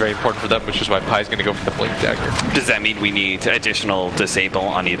first jump is very important for them, which is why Pie's going to go for the Blink Dagger. Does that mean we need additional disable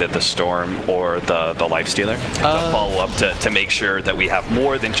on either the Storm or the Lifestealer to follow up to make sure that we have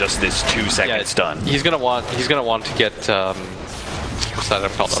more than just this 2 second stun? He's going to want to get what's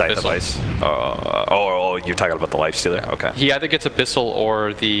that called? Sight device. Oh, you're talking about the Lifestealer? Okay. He either gets Abyssal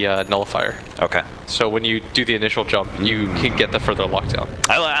or the Nullifier. Okay. So when you do the initial jump, you can get the further lockdown.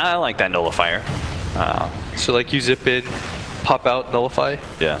 I like that Nullifier. So like you zip in, pop out, nullify.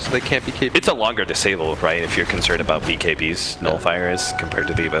 Yeah. So they can't BKB. It's a longer disable, right? If you're concerned about BKBs, Nullifier is compared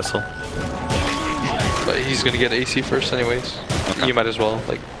to the Abyssal. But he's going to get AC first anyways. Okay. You might as well.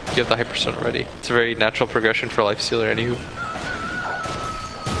 Like, you have the Hyperstone already. It's a very natural progression for Lifestealer anywho.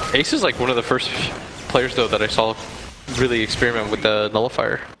 Ace is like one of the first players though that I saw really experiment with the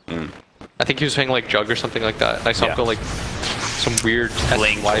Nullifier. I think he was playing like Jug or something like that. And I saw him go like some weird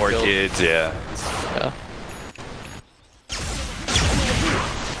Blink Orchids, yeah.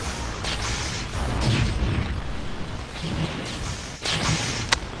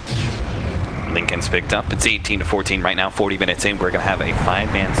 Lincoln's picked up. It's 18-14 right now, 40 minutes in. We're going to have a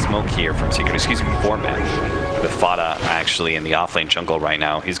 5-man smoke here from Secret. Excuse me, 4-man. With FATA actually in the offlane jungle right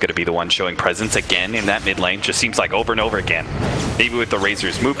now. He's going to be the one showing presence again in that mid lane. Just seems like over and over again. Maybe with the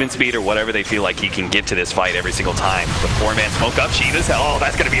Razor's movement speed or whatever, they feel like he can get to this fight every single time. The 4-man smoke up, Shiva's oh,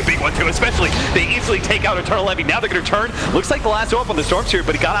 that's going to be a big one too, especially they easily take out Eternal Envy. Now they're going to turn. Looks like the last up on the Storm Spirit,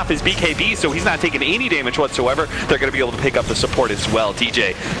 but he got off his BKB, so he's not taking any damage whatsoever. They're going to be able to pick up the support as well.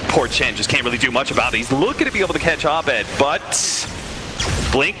 DJ, poor Chen, just can't really do much about it. He's looking to be able to catch Abed, but...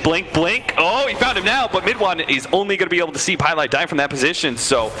 Blink, blink, blink. Oh, he found him now, but mid one is only going to be able to see Pieliedie from that position,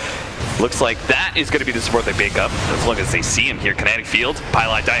 so looks like that is going to be the support they pick up as long as they see him here. Kinetic Field,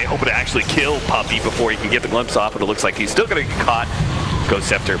 Pieliedie hoping to actually kill Puppey before he can get the glimpse off, but it looks like he's still going to get caught. Ghost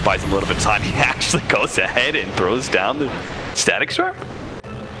Scepter buys him a little bit of time. He actually goes ahead and throws down the Static Storm?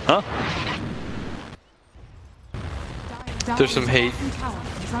 Huh? There's some hate,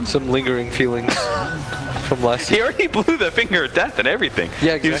 some lingering feelings from last year. He already blew the finger of death and everything.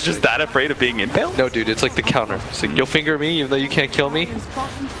 Yeah, exactly. He was just that afraid of being impaled? No, dude, it's like the counter. It's like, you'll finger me even though you can't kill me?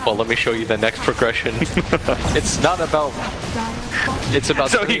 Well, let me show you the next progression. It's not about... It's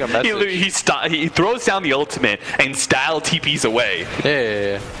about sending a message. He throws down the ultimate and style TPs away.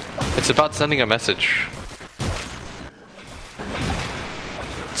 Yeah. It's about sending a message.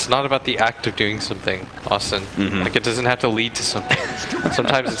 It's not about the act of doing something, Austin. Like, it doesn't have to lead to something.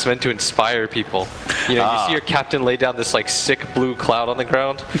 Sometimes it's meant to inspire people. You know, you see your captain lay down this, like, sick blue cloud on the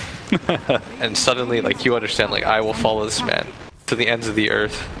ground, and suddenly, like, you understand, like, I will follow this man to the ends of the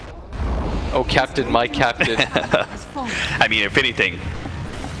earth. Oh, captain, my captain. I mean, if anything,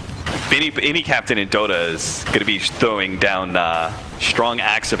 any captain in Dota is going to be throwing down strong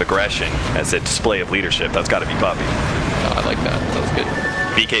acts of aggression as a display of leadership. That's got to be Puppey. Oh, I like that. That was good.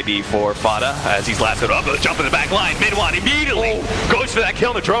 BKB for FATA as he's lasted up, jump in the back line, mid one immediately goes for that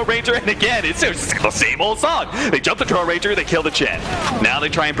kill on the Drone Ranger, and again, it's the same old song. They jump the Drone Ranger, they kill the Chen. Now they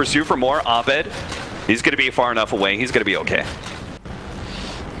try and pursue for more. Abed, he's going to be far enough away, he's going to be okay.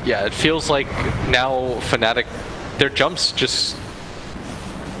 Yeah, it feels like now Fnatic, their jumps just,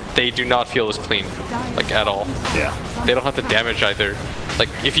 they do not feel as clean, like at all. Yeah. They don't have the damage either.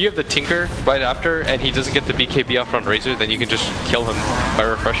 Like, if you have the Tinker right after and he doesn't get the BKB off on Razor, then you can just kill him by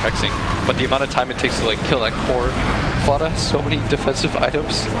refresh hexing. But the amount of time it takes to like kill that core, FATA has so many defensive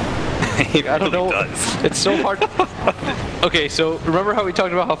items. I don't know. Does. It's so hard. Okay, so remember how we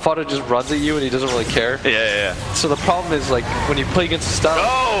talked about how FATA just runs at you and he doesn't really care? Yeah. So the problem is, like, when you play against the style...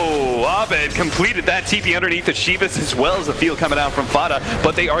 Oh, Abed completed that TP underneath the Shivas as well as the field coming out from FATA,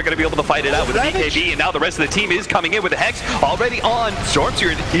 but they are going to be able to fight it out with the BKB, and now the rest of the team is coming in with the Hex already on.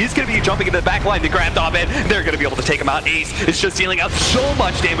 Stormseer is going to be jumping into the back line to grab Abed. They're going to be able to take him out. Ace is just dealing out so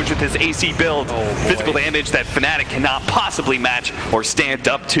much damage with his AC build. Physical damage that Fnatic cannot possibly match or stand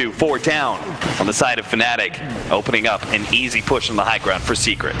up to. 4 down on the side of Fnatic, opening up an easy push on the high ground for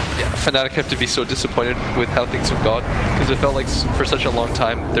Secret. Yeah, Fnatic have to be so disappointed with how things have gone, because it felt like for such a long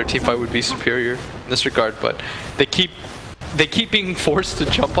time their team fight would be superior in this regard, but they keep being forced to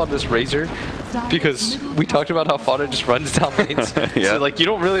jump on this Razor because we talked about how FATA just runs down lanes. Yeah. So like, you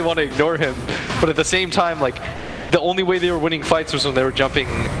don't really want to ignore him, but at the same time, like, the only way they were winning fights was when they were jumping.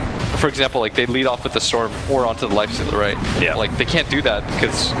 For example, like, they lead off with the Storm or onto the Lifestealer, right? Yeah. Like, they can't do that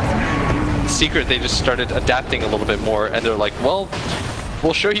because Secret, they just started adapting a little bit more, and they're like, well,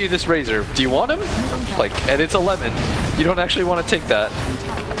 we'll show you this Razor. Do you want him? Like, and it's 11. You don't actually want to take that.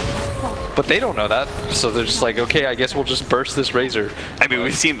 But they don't know that, so they're just like, okay, I guess we'll just burst this Razor. I mean,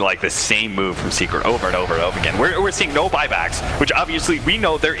 we've seen like the same move from Secret over and over and over again. We're seeing no buybacks, which obviously we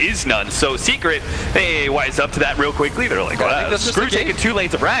know there is none. So Secret, they wise up to that real quickly. They're like, well, screw taking 2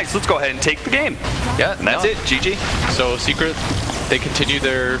 lanes of rags. Let's go ahead and take the game. Yeah, and that's it. GG. So Secret, they continue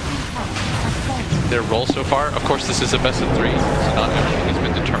their role so far. Of course, this is a best of 3, so not everything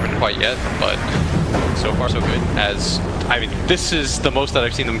has been determined quite yet, but so far so good. As I mean, this is the most that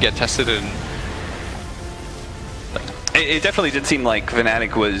I've seen them get tested in. It definitely did seem like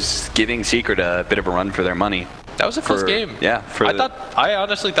Fnatic was giving Secret a bit of a run for their money. That was a close game. Yeah. I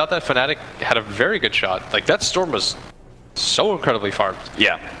honestly thought that Fnatic had a very good shot. Like, that Storm was so incredibly farmed.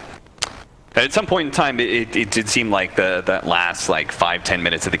 Yeah. At some point in time, it did seem like that last like 5-10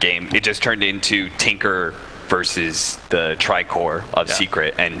 minutes of the game, it just turned into Tinker versus the Tricore of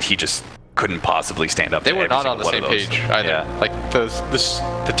Secret, and he just couldn't possibly stand up. They were not on the same page either. Yeah. Like,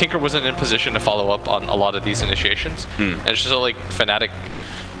 the Tinker wasn't in position to follow up on a lot of these initiations, and it's just like Fnatic,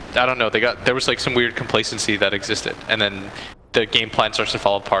 I don't know, there was like some weird complacency that existed, and then the game plan starts to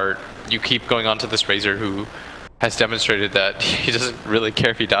fall apart. You keep going on to this Razor who has demonstrated that he doesn't really care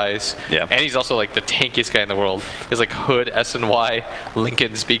if he dies. Yeah. And he's also like the tankiest guy in the world. He's like Hood, SNY,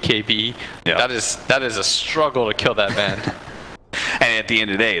 Lincoln's BKB. Yeah. That is a struggle to kill that man. And at the end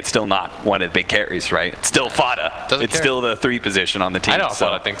of the day, it's still not one of the big carries, right? It's still FATA. It's still the 3 position on the team. I know so.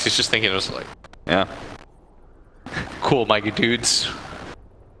 FATA thinks. He's just thinking it was like, yeah, cool, Mikey dudes.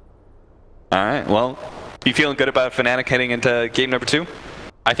 All right, well, you feeling good about Fnatic heading into game number 2?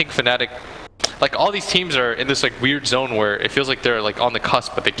 I think Fnatic, like, all these teams are in this like weird zone where it feels like they're like on the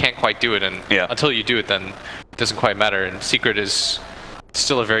cusp, but they can't quite do it, and until you do it, then it doesn't quite matter. And Secret is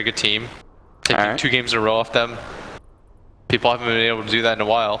still a very good team, taking 2 games in a row off them. People haven't been able to do that in a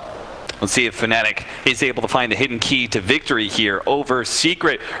while. Let's see if Fnatic is able to find the hidden key to victory here over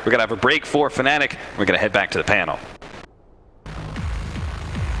Secret. We're gonna have a break for Fnatic. We're gonna head back to the panel.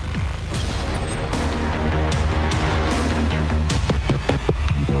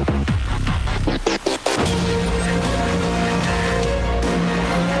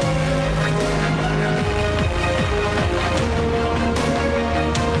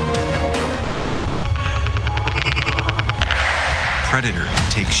 Predator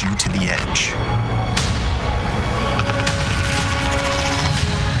takes you to the edge.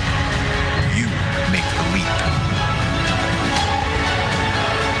 You make the leap.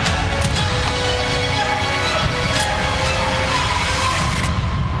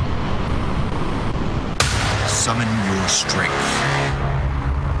 Summon your strength.